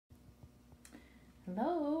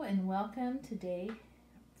Hello and welcome to day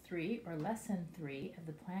 3 or lesson 3 of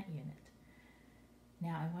the plant unit.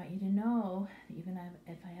 Now I want you to know, even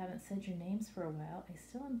if I haven't said your names for a while, I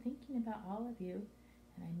still am thinking about all of you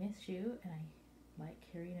and I miss you and I like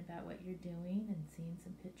hearing about what you're doing and seeing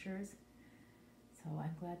some pictures. So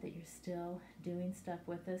I'm glad that you're still doing stuff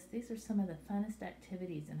with us. These are some of the funnest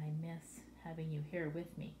activities and I miss having you here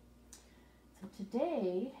with me. So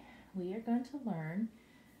today we are going to learn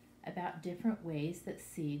about different ways that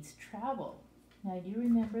seeds travel. Now, do you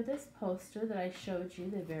remember this poster that I showed you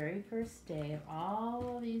the very first day of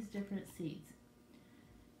all of these different seeds?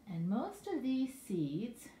 And most of these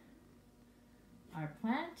seeds are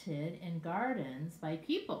planted in gardens by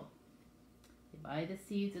people. They buy the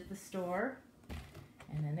seeds at the store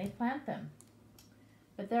and then they plant them.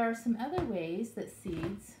 But there are some other ways that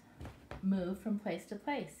seeds move from place to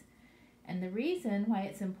place. And the reason why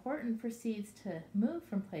it's important for seeds to move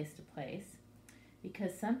from place to place,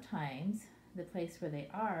 because sometimes the place where they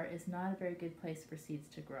are is not a very good place for seeds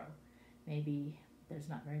to grow. Maybe there's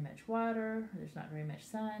not very much water, or there's not very much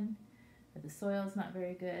sun, or the soil's not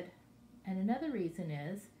very good. And another reason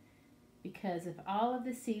is because if all of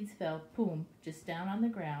the seeds fell, boom, just down on the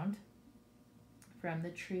ground from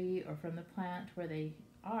the tree or from the plant where they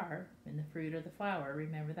are, in the fruit or the flower,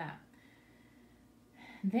 remember that,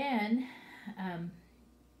 then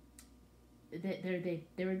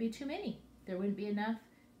there would be too many. There wouldn't be enough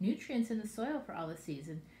nutrients in the soil for all the seeds,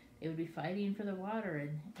 and they would be fighting for the water,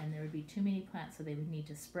 and there would be too many plants, so they would need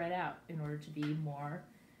to spread out in order to be more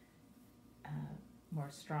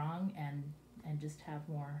strong and just have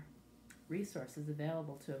more resources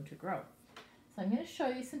available to them to grow. So I'm going to show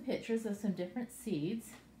you some pictures of some different seeds,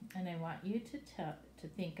 and I want you to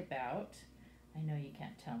think about, I know you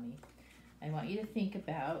can't tell me, I want you to think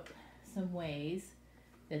about some ways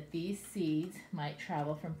that these seeds might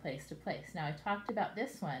travel from place to place. Now I talked about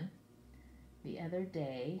this one the other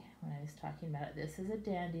day when I was talking about it. This is a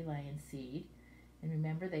dandelion seed. And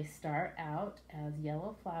remember, they start out as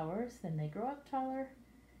yellow flowers, then they grow up taller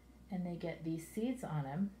and they get these seeds on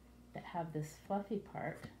them that have this fluffy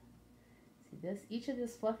part. See this? Each of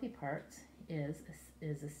these fluffy parts is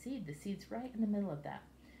a seed. The seed's right in the middle of that.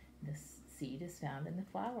 This seed is found in the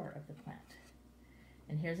flower of the plant.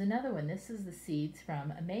 And here's another one. This is the seeds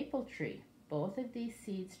from a maple tree. Both of these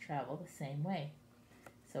seeds travel the same way.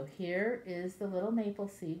 So here is the little maple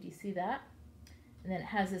seed. Do you see that? And then it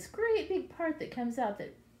has this great big part that comes out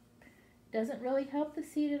that doesn't really help the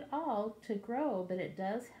seed at all to grow, but it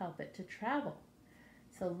does help it to travel.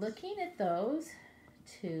 So looking at those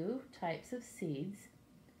two types of seeds,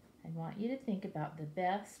 I want you to think about the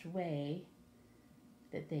best way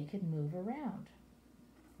that they could move around.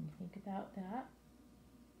 Can you think about that?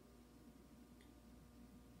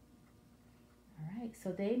 All right,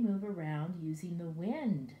 so they move around using the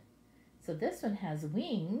wind. So this one has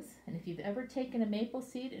wings, and if you've ever taken a maple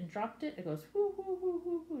seed and dropped it, it goes whoo, whoo, whoo,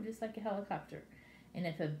 whoo, whoo, just like a helicopter. And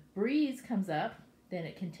if a breeze comes up, then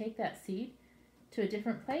it can take that seed to a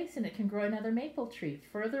different place and it can grow another maple tree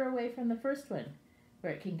further away from the first one,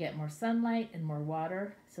 where it can get more sunlight and more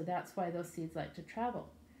water. So that's why those seeds like to travel.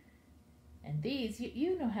 And these,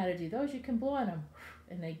 you know how to do those. You can blow on them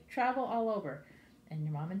and they travel all over. And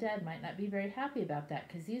your mom and dad might not be very happy about that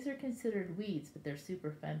because these are considered weeds, but they're super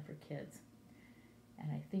fun for kids.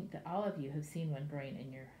 And I think that all of you have seen one growing in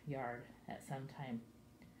your yard at some time.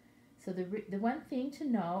 So the one thing to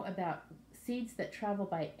know about seeds that travel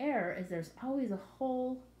by air is there's always a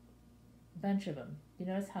whole bunch of them. You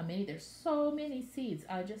notice how many? There's so many seeds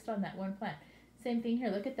just on that one plant. Same thing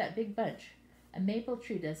here. Look at that big bunch. A maple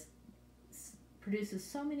tree produces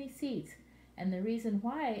so many seeds. And the reason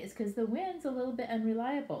why is because the wind's a little bit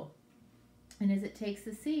unreliable. And as it takes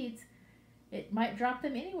the seeds, it might drop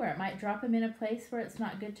them anywhere. It might drop them in a place where it's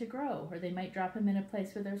not good to grow, or they might drop them in a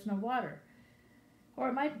place where there's no water. Or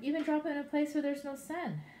it might even drop them in a place where there's no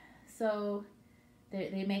sun. So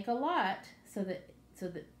they make a lot so that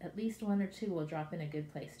at least one or two will drop in a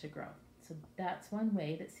good place to grow. So that's one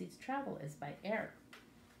way that seeds travel, is by air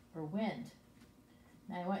or wind.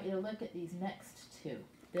 Now I want you to look at these next two.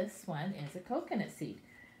 This one is a coconut seed.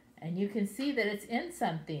 And you can see that it's in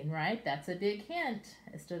something, right? That's a big hint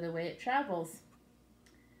as to the way it travels.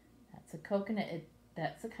 That's a coconut.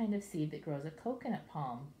 That's the kind of seed that grows a coconut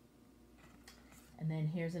palm. And then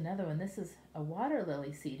here's another one. This is a water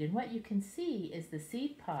lily seed. And what you can see is the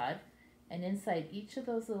seed pod, and inside each of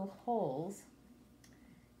those little holes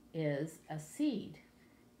is a seed.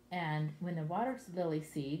 And when the water lily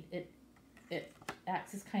seed, it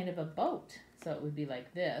acts as kind of a boat. So it would be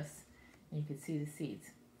like this, and you can see the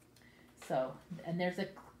seeds. So, and there's a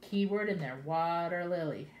key word in there, water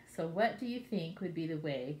lily. So what do you think would be the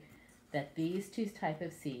way that these two type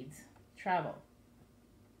of seeds travel?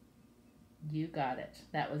 You got it.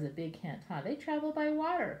 That was a big hint, huh? They travel by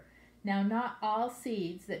water. Now, not all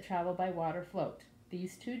seeds that travel by water float.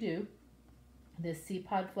 These two do. This seed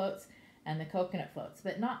pod floats and the coconut floats,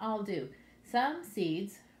 but not all do. Some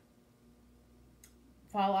seeds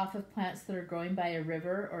fall off of plants that are growing by a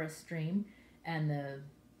river or a stream, and the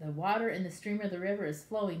water in the stream or the river is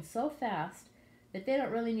flowing so fast that they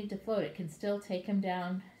don't really need to float. It can still take them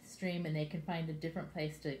downstream, and they can find a different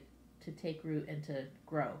place to take root and to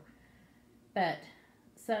grow. But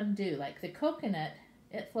some do. Like the coconut,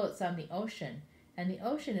 it floats on the ocean, and the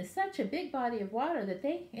ocean is such a big body of water that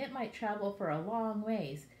it might travel for a long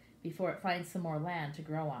ways before it finds some more land to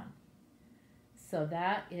grow on. So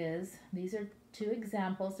these are two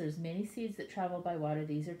examples. There's many seeds that travel by water.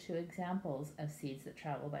 These are two examples of seeds that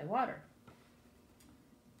travel by water.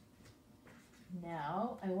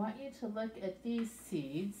 Now, I want you to look at these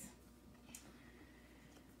seeds.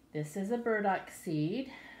 This is a burdock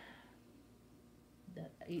seed.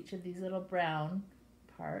 Each of these little brown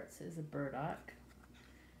parts is a burdock,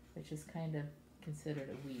 which is kind of considered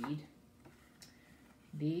a weed.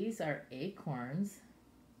 These are acorns.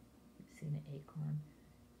 You've seen an acorn.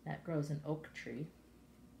 That grows an oak tree.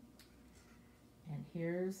 And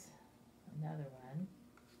here's another one.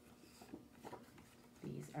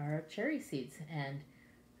 These are cherry seeds. And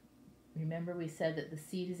remember we said that the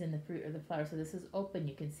seed is in the fruit or the flower. So this is open.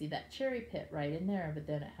 You can see that cherry pit right in there, but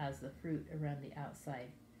then it has the fruit around the outside.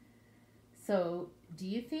 So do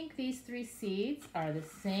you think these three seeds are the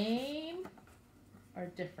same or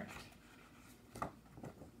different?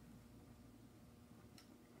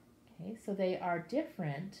 Okay, so they are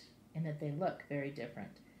different in that they look very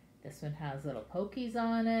different. This one has little pokies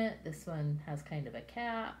on it. This one has kind of a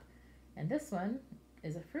cap. And this one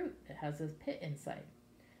is a fruit. It has a pit inside.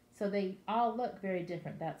 So they all look very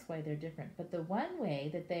different. That's why they're different. But the one way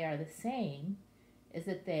that they are the same is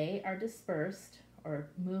that they are dispersed or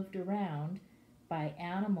moved around by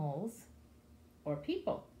animals or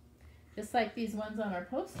people. Just like these ones on our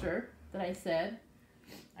poster that I said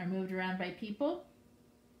are moved around by people.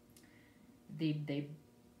 They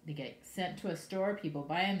get sent to a store, people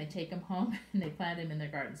buy them, they take them home, and they plant them in their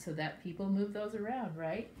garden. So that people move those around,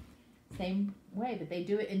 right? Same way, but they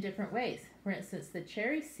do it in different ways. For instance, the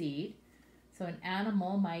cherry seed, so an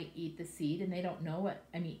animal might eat the seed and they don't know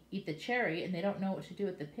eat the cherry and they don't know what to do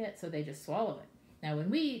with the pit, so they just swallow it. Now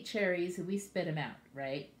when we eat cherries, we spit them out,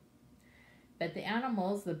 right? But the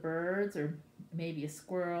animals, the birds, or maybe a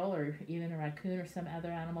squirrel, or even a raccoon or some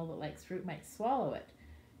other animal that likes fruit might swallow it.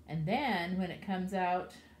 And then when it comes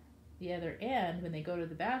out the other end, when they go to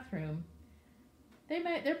the bathroom,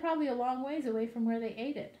 they're probably a long ways away from where they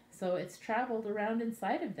ate it. So it's traveled around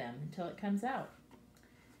inside of them until it comes out.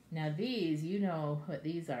 Now these, you know what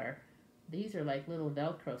these are. These are like little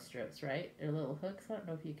Velcro strips, right? They're little hooks. I don't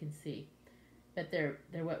know if you can see. But they're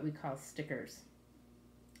what we call stickers.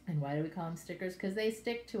 And why do we call them stickers? Because they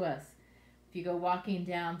stick to us. If you go walking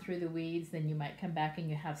down through the weeds, then you might come back and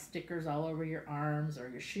you have stickers all over your arms or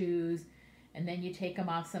your shoes. And then you take them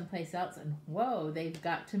off someplace else and whoa, they've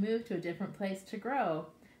got to move to a different place to grow.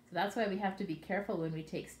 So that's why we have to be careful when we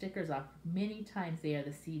take stickers off. Many times they are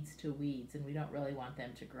the seeds to weeds and we don't really want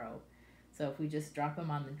them to grow. So if we just drop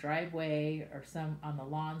them on the driveway or some on the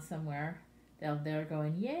lawn somewhere, they're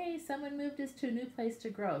going, yay, someone moved us to a new place to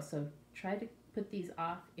grow. So try to put these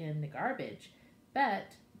off in the garbage.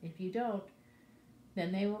 But if you don't,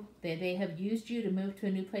 then they have used you to move to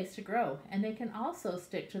a new place to grow. And they can also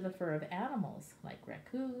stick to the fur of animals like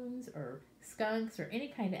raccoons or skunks or any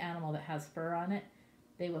kind of animal that has fur on it.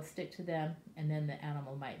 They will stick to them, and then the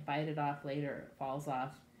animal might bite it off later, it falls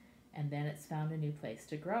off, and then it's found a new place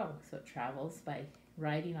to grow. So it travels by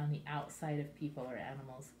riding on the outside of people or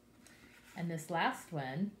animals. And this last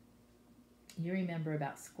one, you remember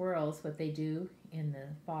about squirrels, what they do in the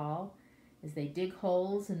fall is they dig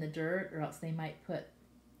holes in the dirt, or else they might put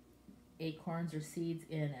acorns or seeds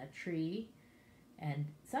in a tree. And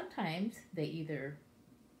sometimes they either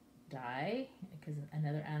die because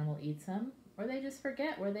another animal eats them, or they just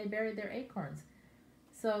forget where they buried their acorns.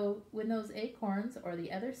 So when those acorns or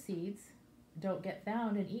the other seeds don't get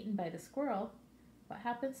found and eaten by the squirrel, what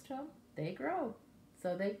happens to them? They grow.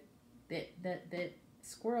 So the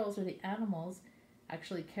squirrels or the animals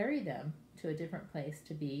actually carry them to a different place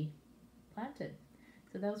to be planted.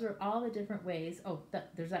 So those are all the different ways. Oh,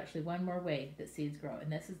 there's actually one more way that seeds grow,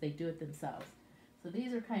 and this is they do it themselves. So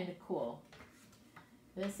these are kind of cool.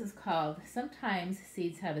 This is called, sometimes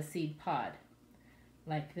seeds have a seed pod.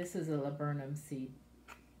 Like this is a laburnum seed,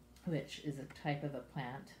 which is a type of a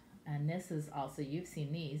plant. And this is also, you've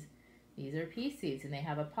seen these. These are pea seeds and they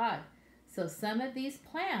have a pod. So some of these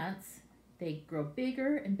plants, they grow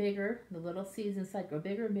bigger and bigger. The little seeds inside grow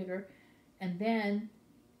bigger and bigger. And then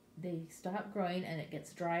they stop growing and it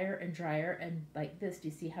gets drier and drier. And like this, do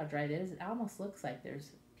you see how dry it is? It almost looks like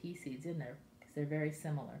there's pea seeds in there because they're very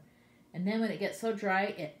similar. And then when it gets so dry,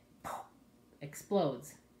 it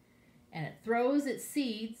explodes. And it throws its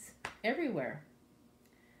seeds everywhere.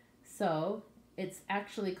 So it's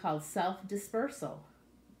actually called self-dispersal,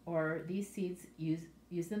 or these seeds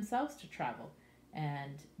use themselves to travel,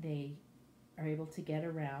 and they are able to get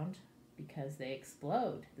around because they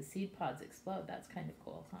explode. The seed pods explode. That's kind of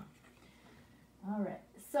cool, huh? All right,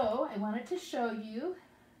 so I wanted to show you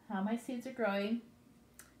how my seeds are growing.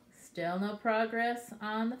 Still no progress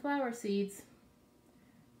on the flower seeds,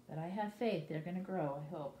 but I have faith they're going to grow,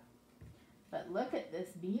 I hope. But look at this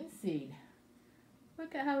bean seed.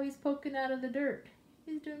 Look at how he's poking out of the dirt.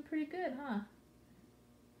 He's doing pretty good, huh?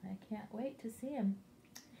 I can't wait to see him.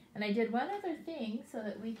 And I did one other thing so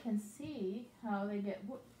that we can see how they get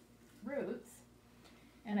roots.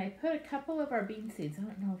 And I put a couple of our bean seeds. I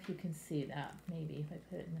don't know if you can see that. Maybe if I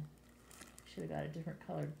put it in the... Should have got a different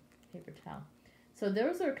colored paper towel. So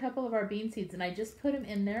those are a couple of our bean seeds, and I just put them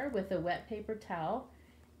in there with a wet paper towel,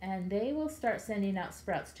 and they will start sending out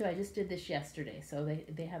sprouts too. I just did this yesterday, so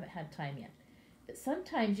they haven't had time yet. But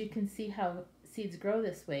sometimes you can see how seeds grow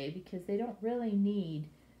this way because they don't really need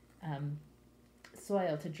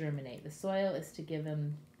soil to germinate. The soil is to give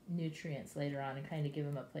them nutrients later on and kind of give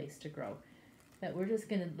them a place to grow. But we're just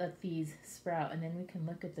going to let these sprout, and then we can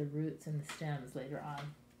look at the roots and the stems later on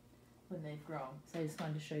when they've grown. So I just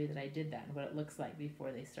wanted to show you that I did that and what it looks like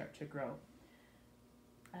before they start to grow.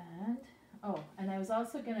 And, and I was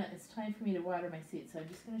also going to, it's time for me to water my seeds, so I'm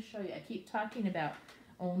just going to show you. I keep talking about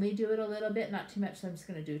only do it a little bit, not too much, so I'm just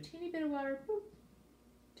going to do a teeny bit of water, boop,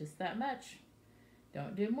 just that much.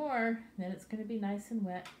 Don't do more, then it's going to be nice and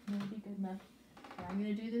wet, and it'll be good enough. And I'm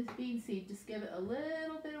going to do this bean seed, just give it a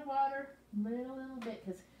little bit of water, little bit,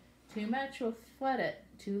 because too much will flood it,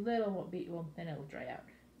 too little won't be, well, then it'll dry out.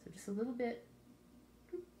 So just a little bit.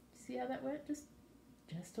 See how that went?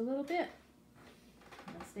 Just a little bit.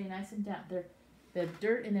 It'll stay nice and damp. The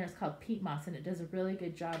dirt in there is called peat moss, and it does a really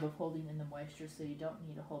good job of holding in the moisture, so you don't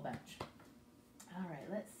need a whole bunch. All right,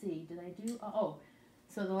 let's see. Did I do?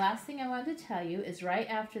 So the last thing I wanted to tell you is right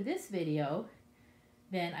after this video,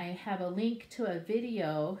 then I have a link to a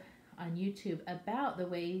video on YouTube about the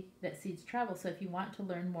way that seeds travel. So if you want to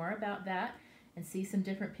learn more about that and see some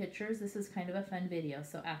different pictures, this is kind of a fun video.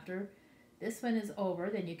 So after this one is over,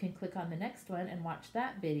 then you can click on the next one and watch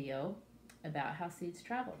that video about how seeds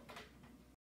travel.